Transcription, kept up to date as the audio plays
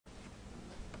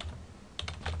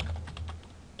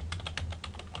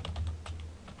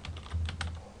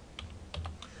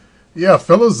Yeah,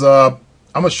 fellas, I'm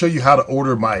going to show you how to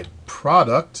order my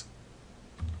product.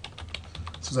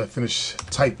 As soon as I finish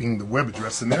typing the web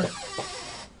address in there.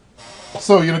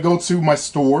 So you're going to go to my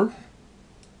store.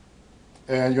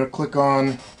 And you're going to click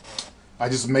on, I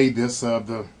just made this,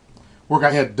 the work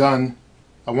I had done.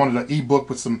 I wanted an ebook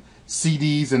with some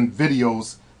CDs and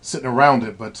videos sitting around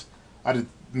it, but I did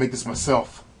make this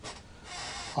myself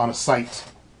on a site.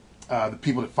 The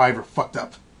people at Fiverr fucked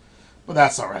up. But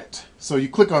that's alright. So you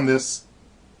click on this.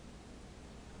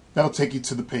 That'll take you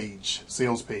to the page,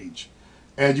 sales page.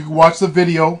 And you can watch the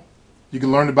video. You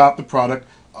can learn about the product.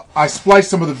 I spliced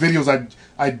some of the videos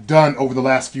I'd done over the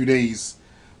last few days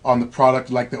on the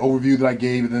product, like the overview that I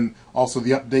gave, and then also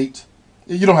the update.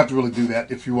 You don't have to really do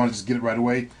that. If you want to just get it right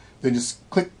away, then just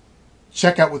click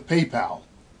checkout with PayPal.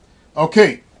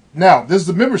 Okay, now this is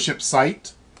the membership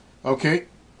site. Okay,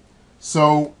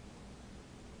 so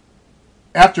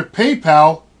after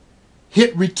PayPal,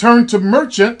 hit return to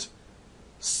merchant,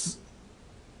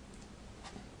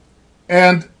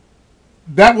 and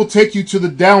that will take you to the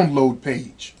download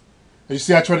page. As you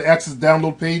see, I try to access the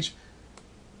download page.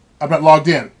 I'm not logged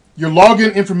in. Your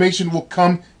login information will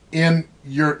come in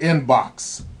your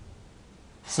inbox.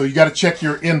 So you got to check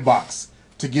your inbox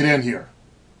to get in here.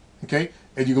 Okay?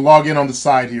 And you can log in on the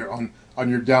side here on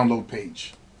your download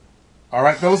page. All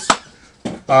right, fellas?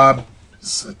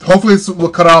 Hopefully this will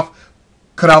cut out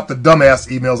the dumbass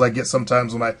emails I get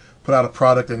sometimes when I put out a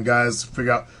product and guys try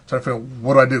to figure out,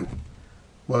 what do I do?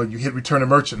 Well, you hit return to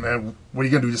merchant, man. What are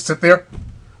you going to do? Just sit there?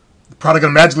 The product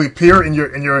going to magically appear in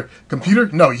your computer?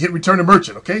 No, you hit return to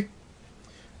merchant, okay?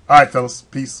 All right, fellas.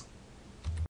 Peace.